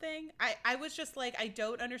or something? I was just like, I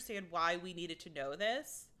don't understand why we needed to know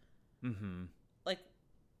this. Mm-hmm. Like,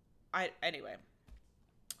 anyway,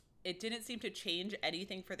 it didn't seem to change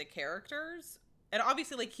anything for the characters. And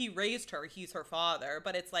obviously, like, he raised her, he's her father,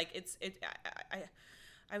 but it's like,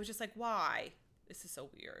 I was just like, why? This is so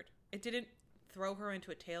weird. It didn't throw her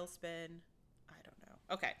into a tailspin. I don't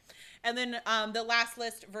know. Okay. And then the last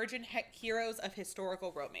list, Virgin Heroes of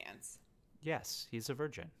Historical Romance. Yes, he's a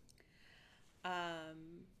virgin.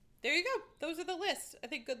 There you go. Those are the lists. I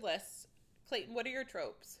think good lists. Clayton, what are your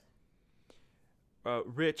tropes?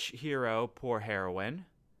 Rich hero, poor heroine.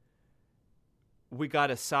 We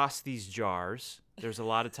gotta sauce these jars. There's a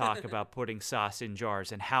lot of talk about putting sauce in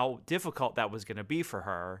jars and how difficult that was going to be for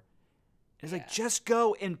her. It's like, just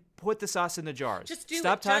go and put the sauce in the jars. Just do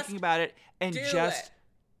Stop it. talking about it and just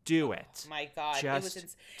do it. Oh my God. Just it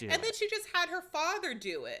was do And it. then she just had her father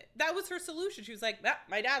do it. That was her solution. She was like, nah,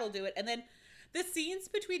 my dad will do it. And then the scenes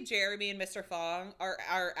between Jeremy and Mr. Fong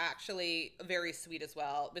are actually very sweet as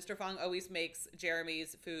well. Mr. Fong always makes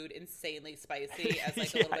Jeremy's food insanely spicy as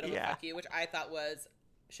like a little bit of a fuck you, which I thought was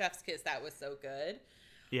chef's kiss. That was so good.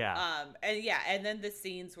 Yeah. And then the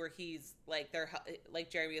scenes where he's like,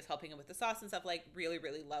 Jeremy is helping him with the sauce and stuff, like really,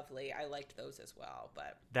 really lovely. I liked those as well,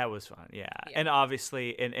 but that was fun. Yeah. And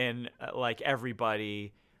obviously in like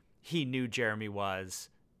everybody, he knew Jeremy was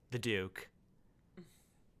the Duke.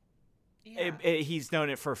 Yeah. He's known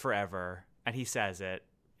it for forever and he says it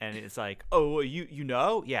and it's like, oh, you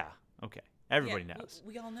know? Yeah. Okay. Everybody knows.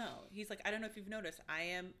 We all know. He's like, I don't know if you've noticed, I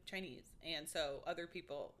am Chinese, and so other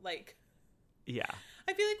people like. Yeah.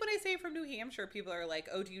 I feel like when I say from New Hampshire, people are like,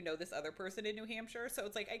 "Oh, do you know this other person in New Hampshire?" So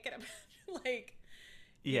it's like I can imagine, like,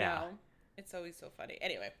 you know, it's always so funny.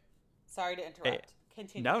 Anyway, sorry to interrupt.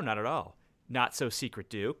 Continue. No, not at all. Not So Secret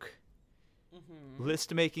Duke.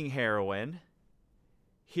 List making heroine.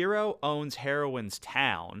 Hero owns heroine's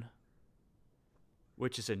town,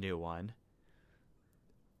 which is a new one.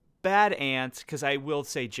 Bad Aunt, because I will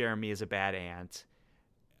say Jeremy is a bad aunt.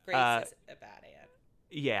 Grace is a bad aunt.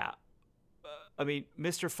 Yeah. I mean,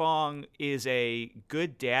 Mr. Fong is a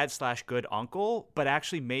good dad / good uncle, but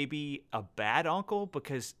actually maybe a bad uncle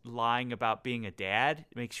because lying about being a dad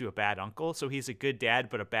makes you a bad uncle. So he's a good dad,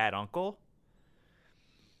 but a bad uncle.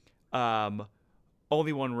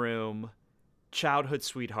 Only One Room, Childhood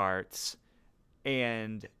Sweethearts,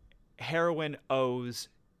 and heroine owes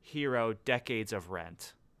hero decades of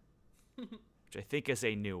rent, which I think is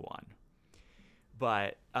a new one.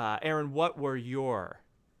 But, Aaron, what were your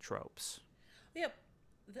tropes? Yeah,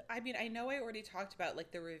 I mean, I know I already talked about,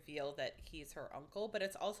 like, the reveal that he's her uncle, but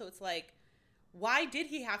it's like, why did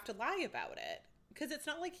he have to lie about it? Because it's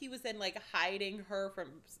not like he was then, like, hiding her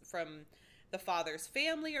from the father's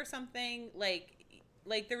family or something.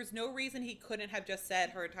 Like there was no reason he couldn't have just said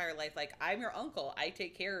her entire life, like, I'm your uncle, I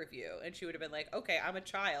take care of you. And she would have been like, okay, I'm a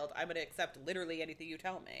child, I'm going to accept literally anything you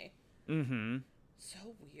tell me.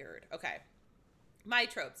 So weird. Okay. My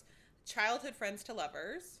tropes. Childhood friends to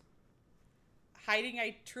lovers. Hiding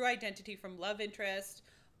true identity from love interest.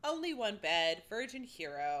 Only one bed. Virgin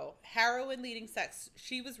hero. Heroine leading sex.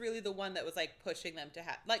 She was really the one that was, like, pushing them to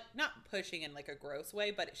have, like, not pushing in, like, a gross way,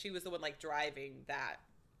 but she was the one, like, driving that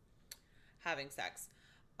having sex.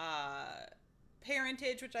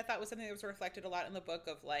 Parentage, which I thought was something that was reflected a lot in the book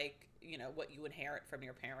of, like, you know, what you inherit from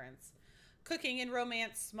your parents. Cooking and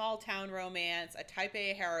romance, small town romance, a type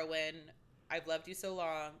A heroine, I've loved you so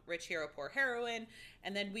long, rich hero, poor heroine,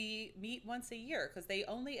 and then we meet once a year because they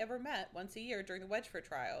only ever met once a year during the Wedgeford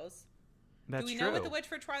trials. That's Do we true. know what the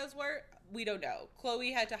Wedgeford trials were? We don't know.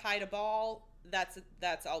 Chloe had to hide a ball. That's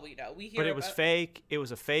all we know. We hear, but it was fake. It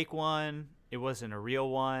was a fake one. It wasn't a real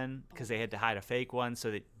one because they had to hide a fake one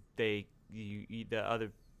so that the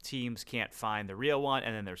other teams can't find the real one.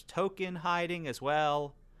 And then there's token hiding as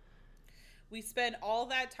well. We spent all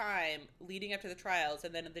that time leading up to the trials,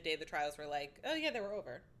 and then on the day of the trials, we're like, oh, yeah, they were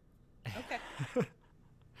over. Okay.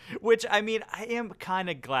 Which, I mean, I am kind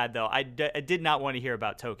of glad, though. I did not want to hear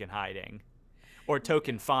about token hiding. Or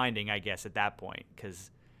token finding, I guess, at that point,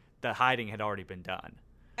 because the hiding had already been done.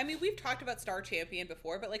 I mean, we've talked about Star Champion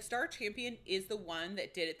before, but, like, Star Champion is the one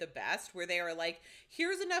that did it the best, where they are like,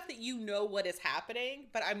 here's enough that you know what is happening,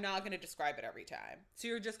 but I'm not going to describe it every time. So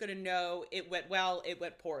you're just going to know it went well, it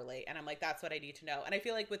went poorly. And I'm like, that's what I need to know. And I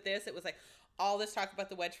feel like with this, it was like all this talk about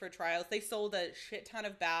the Wedgeford trials. They sold a shit ton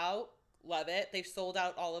of Bao. Love it. They sold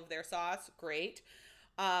out all of their sauce. Great.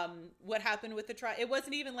 What happened with the trial? It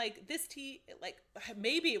wasn't even like this team, like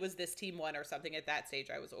maybe it was this team won or something at that stage.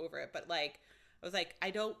 I was over it. But like, I was like,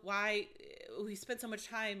 why we spent so much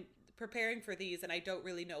time preparing for these and I don't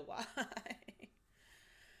really know why.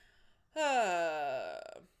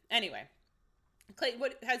 Anyway, Clay,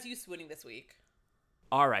 what has you swooning this week?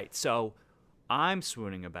 All right, so I'm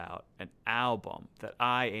swooning about an album that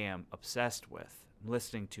I am obsessed with,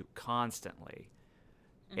 listening to constantly.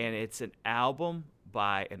 And it's an album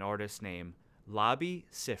by an artist named Labi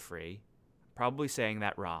Siffre. Probably saying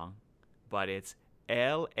that wrong, but it's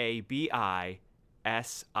Labissiffre.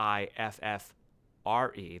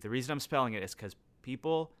 The reason I'm spelling it is because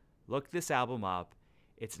people look this album up.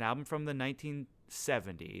 It's an album from the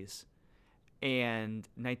 1970s, and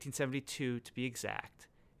 1972 to be exact.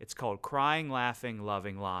 It's called Crying, Laughing,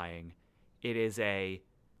 Loving, Lying. It is a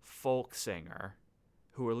folk singer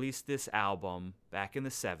who released this album back in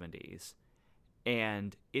the 70s,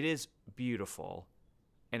 and it is beautiful.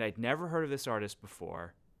 And I'd never heard of this artist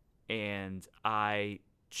before, and I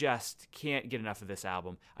just can't get enough of this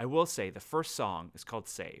album. I will say the first song is called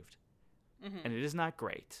Saved, and it is not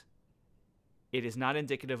great. It is not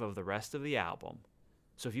indicative of the rest of the album.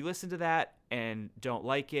 So if you listen to that and don't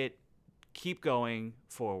like it, keep going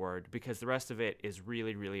forward because the rest of it is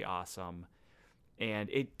really, really awesome. And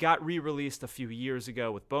it got re-released a few years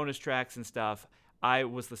ago with bonus tracks and stuff. I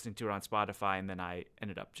was listening to it on Spotify, and then I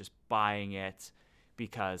ended up just buying it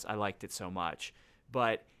because I liked it so much.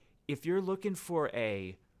 But if you're looking for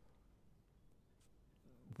a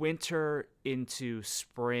winter into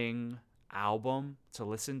spring album to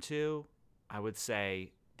listen to, I would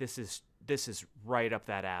say this is right up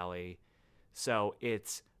that alley. So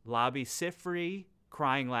it's Labi Siffre,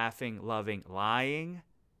 Crying, Laughing, Loving, Lying.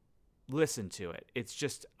 listen to it. It's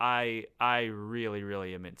just I really,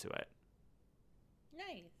 really am into it.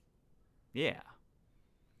 Nice. Yeah.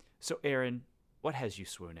 So, Erin, what has you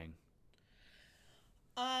swooning?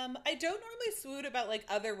 I don't normally swoon about like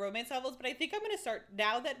other romance novels, but I think I'm going to start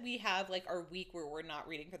now that we have like our week where we're not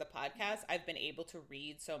reading for the podcast. I've been able to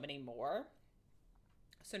read so many more.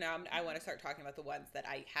 So now I want to start talking about the ones that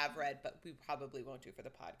I have read, but we probably won't do for the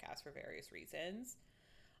podcast for various reasons.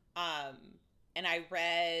 And I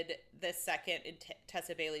read the second in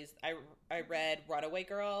Tessa Bailey's. I read Runaway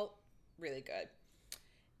Girl, really good.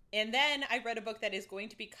 And then I read a book that is going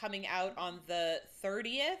to be coming out on the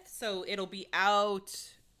 30th. So it'll be out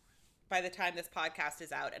by the time this podcast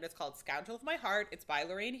is out. And it's called Scoundrel of My Heart. It's by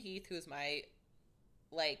Lorraine Heath, who's my,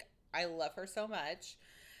 like, I love her so much.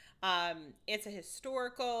 It's a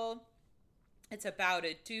historical. It's about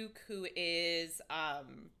a duke who is,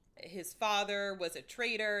 his father was a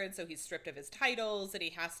traitor. And so he's stripped of his titles and he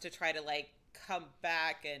has to try to, like, come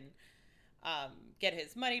back and get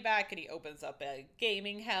his money back, and he opens up a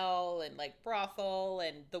gaming hell and like brothel,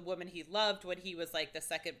 and the woman he loved when he was like the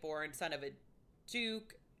second born son of a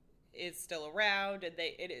duke is still around, and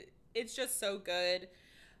it's just so good.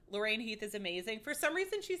 Lorraine Heath is amazing. For some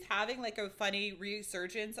reason she's having like a funny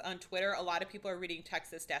resurgence on Twitter. A lot of people are reading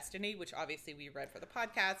Texas Destiny, which obviously we read for the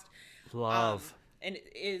podcast. Love. And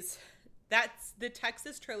that's the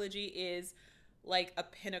Texas trilogy is like a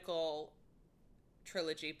pinnacle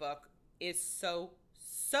trilogy book. Is so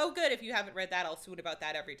good. If you haven't read that, I'll swoon about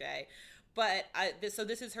that every day. But so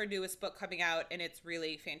this is her newest book coming out, and it's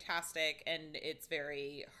really fantastic, and it's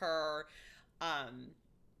very her.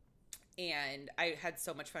 And I had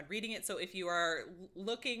so much fun reading it. So if you are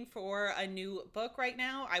looking for a new book right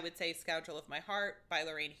now, I would say Scoundrel of My Heart by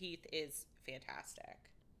Lorraine Heath is fantastic.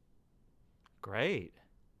 Great.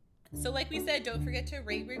 So like we said, don't forget to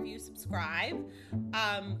rate, review, subscribe.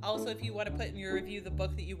 Also, if you want to put in your review the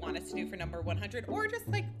book that you want us to do for number 100, or just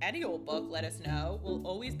like any old book, let us know. We'll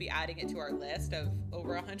always be adding it to our list of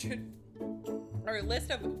over 100. Our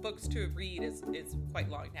list of books to read is quite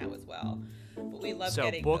long now as well. But we love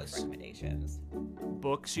getting those recommendations.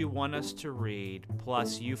 Books you want us to read,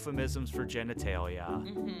 plus euphemisms for genitalia.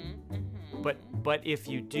 Mm-hmm, mm-hmm. But if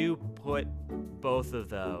you do put both of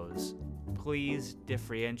those, please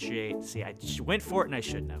differentiate. See, I went for it and I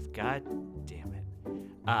shouldn't have. God damn it.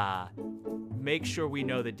 Make sure we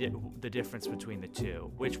know the difference between the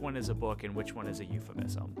two. Which one is a book and which one is a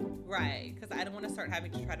euphemism. Right, because I don't want to start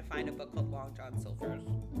having to try to find a book called Long John Silver's.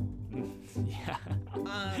 Yeah.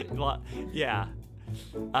 Yeah.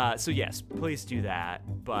 So yes, please do that.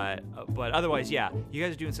 But otherwise, yeah, you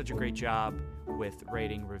guys are doing such a great job with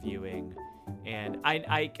rating, reviewing. And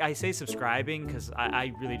I say subscribing because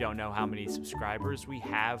I really don't know how many subscribers we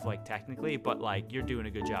have, like, technically, but, like, you're doing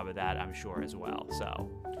a good job of that, I'm sure, as well. So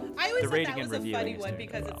I always thought that was a funny one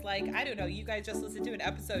because it's like, I don't know, you guys just listened to an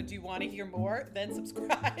episode. Do you want to hear more? Then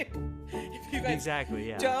subscribe. If you guys exactly,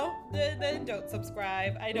 yeah. don't, then don't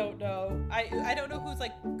subscribe. I don't know. I don't know who's,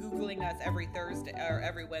 like, Googling us every Thursday or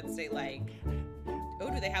every Wednesday, like, oh,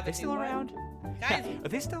 do they have a new still one? Around? Guys, are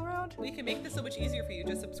they still around? We can make this so much easier for you.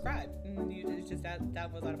 Just subscribe. You just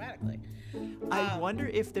download automatically. I wonder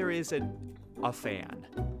if there is a fan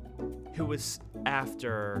who was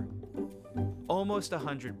after almost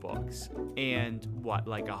 100 books and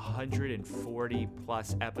like 140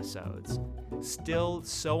 plus episodes, still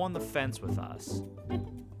so on the fence with us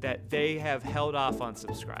that they have held off on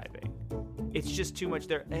subscribing. It's just too much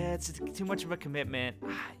there. It's too much of a commitment.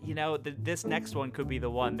 You know, this next one could be the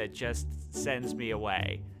one that just sends me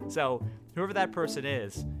away. So whoever that person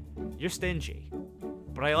is, you're stingy.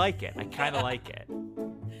 But I like it. I kind of like it.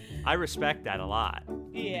 I respect that a lot.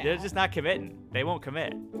 Yeah. They're just not committing. They won't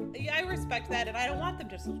commit. Yeah, I respect that, and I don't want them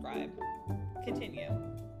to subscribe. Continue.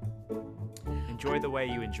 Enjoy the way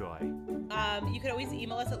you enjoy. You can always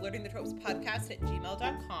email us at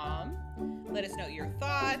learningthetropespodcast@gmail.com. Let us know your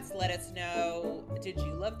thoughts. Let us know, did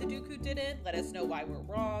you love The Duke Who Didn't? Let us know why we're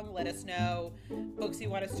wrong. Let us know books you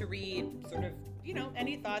want us to read, sort of, you know,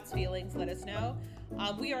 any thoughts, feelings, let us know.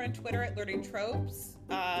 We are on Twitter at Learning Tropes,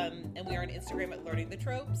 and we are on Instagram at Learning the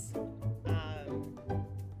Tropes.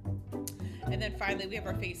 And then finally, we have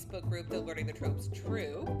our Facebook group, the Learning the Tropes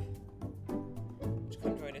Troop.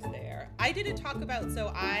 Come join us there. I didn't talk about,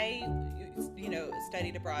 so I,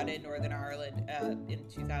 studied abroad in Northern Ireland in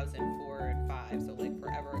 2004 and 5, so like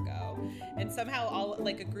forever ago. And somehow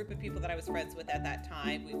a group of people that I was friends with at that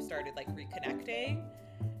time, we've started like reconnecting.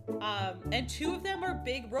 And two of them are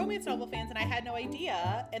big romance novel fans, and I had no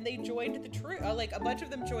idea. And they joined the troop. Like a bunch of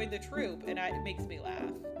them joined the troop, and it makes me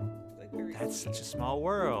laugh. Like, That's such a small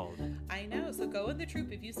world. I know. So go in the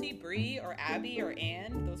troop. If you see Bree or Abby or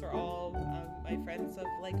Anne, those are all my friends of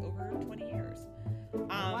like over 20 years.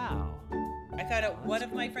 Wow. I found out one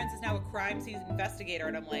of my friends is now a crime scene investigator,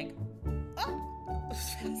 and I'm like, oh, I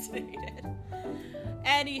was fascinated.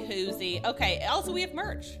 Anywhoozy. Okay. Also, we have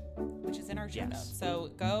merch, which is in our show notes.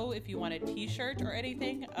 So go if you want a T-shirt or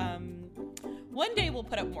anything. One day we'll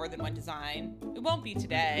put up more than one design. It won't be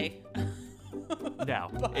today. No,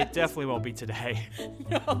 it definitely won't be today.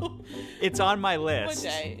 No. It's on my list.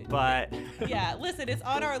 One day. But yeah, listen, it's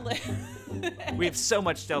on our list. we have so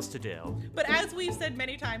much else to do. But as we've said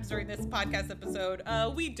many times during this podcast episode,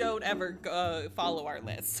 we don't ever follow our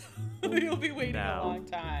lists. You'll be waiting a long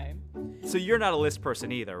time. So you're not a list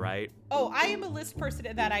person either, right? Oh, I am a list person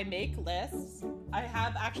in that I make lists. I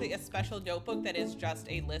have actually a special notebook that is just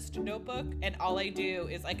a list notebook, and all I do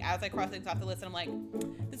is like as I cross things off the list, and I'm like,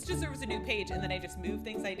 this deserves a new page, and then I just move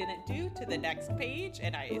things I didn't do to the next page,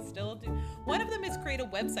 and I still do. One of them is create a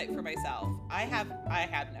website for myself. I have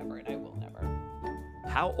never, and I will never.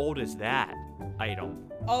 How old is that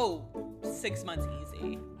item? Oh, 6 months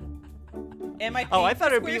easy. I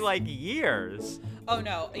thought it'd be like years. Oh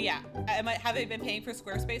no, yeah. Have I been paying for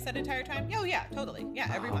Squarespace that entire time? Oh yeah, totally.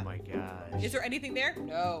 Yeah, every month. Oh my gosh. Is there anything there?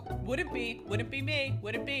 No. Wouldn't be me.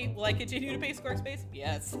 Wouldn't be. Will I continue to pay Squarespace?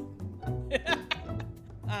 Yes.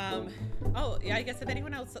 Oh yeah, I guess if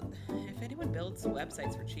anyone builds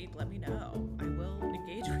websites for cheap, let me know. I will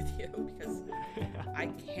engage with you because I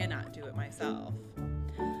cannot do it myself.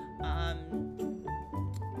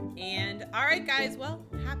 And all right, guys. Well,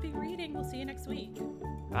 happy reading. We'll see you next week.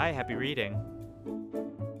 Bye. Happy reading.